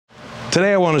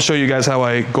Today I want to show you guys how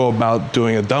I go about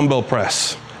doing a dumbbell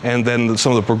press, and then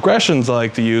some of the progressions I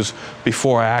like to use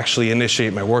before I actually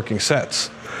initiate my working sets.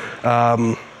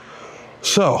 So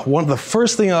the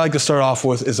first thing I like to start off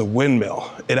with is a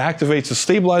windmill. It activates the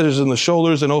stabilizers in the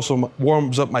shoulders and also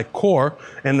warms up my core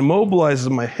and immobilizes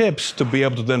my hips to be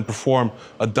able to then perform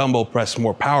a dumbbell press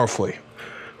more powerfully.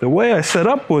 The way I set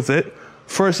up with it,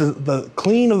 first is the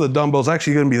clean of the dumbbell is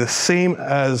actually going to be the same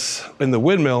as in the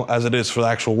windmill as it is for the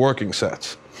actual working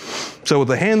sets. So with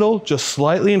the handle just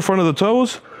slightly in front of the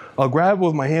toes, I'll grab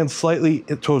with my hand slightly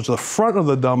towards the front of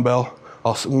the dumbbell.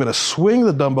 I'm going to swing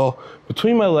the dumbbell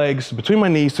between my legs, between my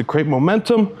knees to create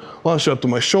momentum, launch it up to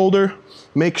my shoulder.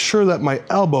 Make sure that my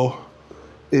elbow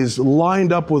is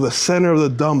lined up with the center of the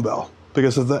dumbbell,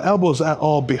 because if the elbow is at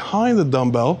all behind the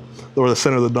dumbbell, or the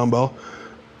center of the dumbbell,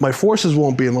 my forces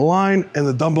won't be in the line and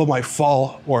the dumbbell might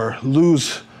fall or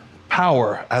lose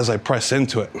power as I press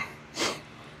into it.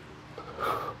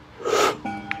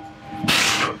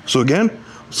 So again,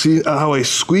 see how I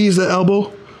squeeze the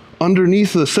elbow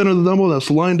underneath the center of the dumbbell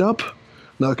that's lined up.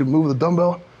 Now I can move the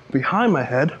dumbbell behind my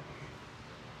head,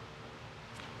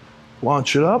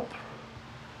 launch it up.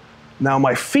 Now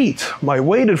my feet, my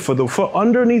weighted foot, the foot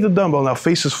underneath the dumbbell now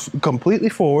faces completely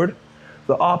forward.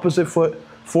 The opposite foot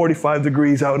 45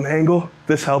 degrees out an angle.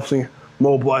 This helps me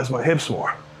mobilize my hips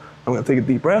more. I'm gonna take a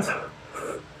deep breath.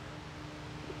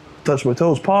 Touch my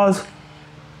toes, pause,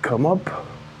 come up.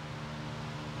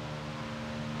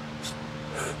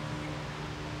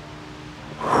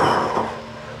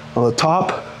 On the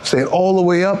top, stay all the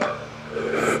way up.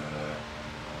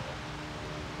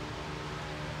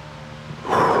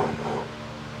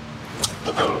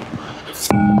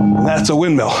 And that's a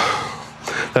windmill.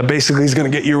 That basically is gonna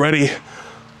get you ready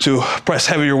to press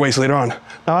heavier weights later on.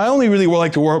 Now, I only really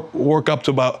like to work up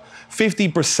to about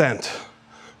 50%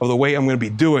 of the weight I'm gonna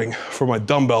be doing for my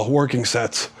dumbbell working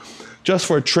sets, just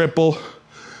for a triple,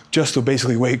 just to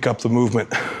basically wake up the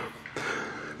movement.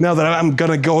 Now that I'm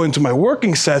gonna go into my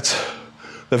working sets,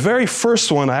 the very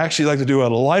first one I actually like to do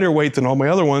at a lighter weight than all my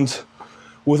other ones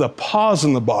with a pause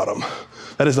in the bottom.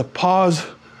 That is a pause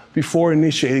before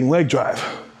initiating leg drive.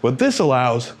 What this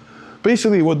allows,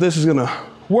 basically what this is gonna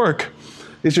work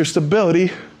is your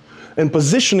stability and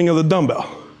positioning of the dumbbell.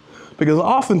 Because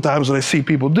oftentimes what I see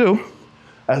people do,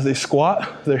 as they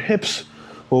squat, their hips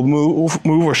will move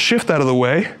or shift out of the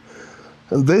way.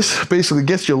 And this basically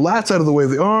gets your lats out of the way of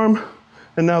the arm,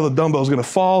 and now the dumbbell is gonna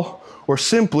fall, or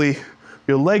simply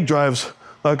your leg drive's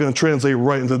not gonna translate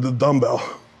right into the dumbbell.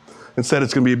 Instead,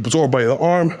 it's gonna be absorbed by the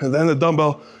arm, and then the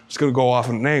dumbbell is gonna go off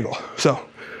at an angle. So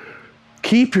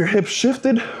keep your hips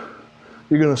shifted.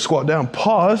 You're gonna squat down,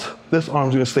 pause. This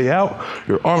arm's gonna stay out.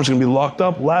 Your arm's gonna be locked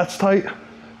up, lats tight.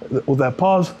 With that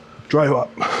pause, drive up.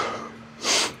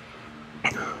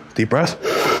 Deep breath.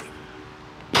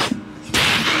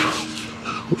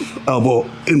 Elbow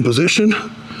in position.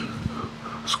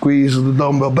 Squeeze the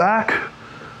dumbbell back.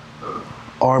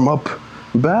 Arm up,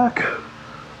 back.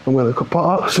 I'm gonna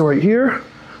pause right here.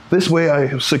 This way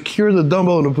I secure the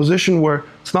dumbbell in a position where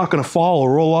it's not gonna fall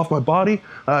or roll off my body.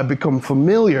 I become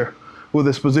familiar with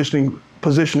this positioning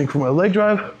for my leg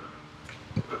drive,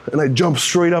 and I jump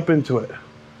straight up into it.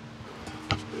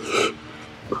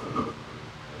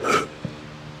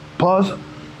 Pause,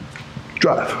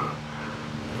 drive.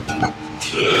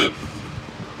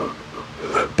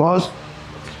 Pause,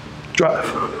 drive.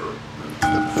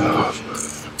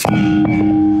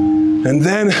 And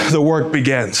then the work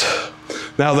begins.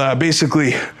 Now that I've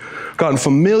basically gotten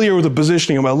familiar with the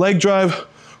positioning of my leg drive,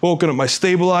 woken up my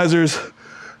stabilizers,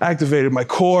 activated my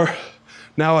core.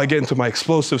 Now I get into my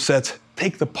explosive sets,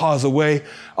 take the pause away,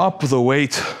 up the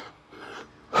weight,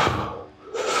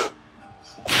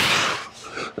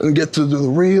 and get to do the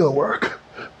real work.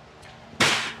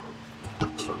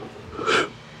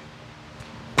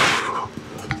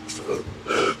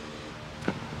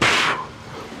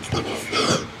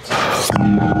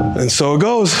 And so it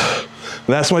goes.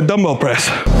 That's my dumbbell press.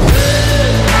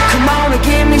 Come on and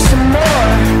give me some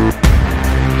more.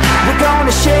 We're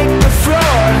gonna shake the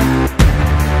floor,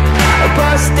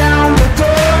 bust down the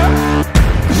door.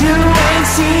 You ain't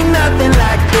seen nothing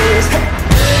like this.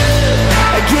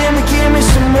 Give me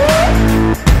some more.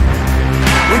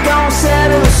 We're gonna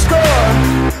settle the score.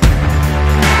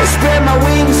 Spread my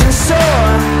wings and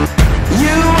soar.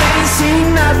 You ain't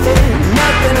seen nothing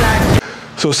like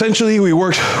this. So essentially we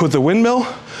worked with the windmill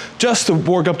just to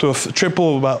work up to a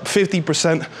triple of about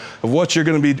 50% of what you're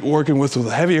gonna be working with the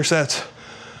heavier sets,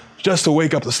 just to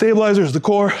wake up the stabilizers, the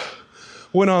core.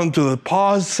 Went on to the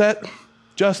pause set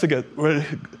just to get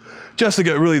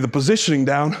really the positioning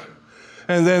down,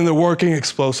 and then the working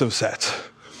explosive sets.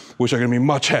 which are gonna be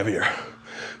much heavier.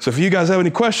 So if you guys have any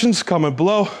questions, comment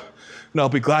below, and I'll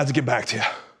be glad to get back to you.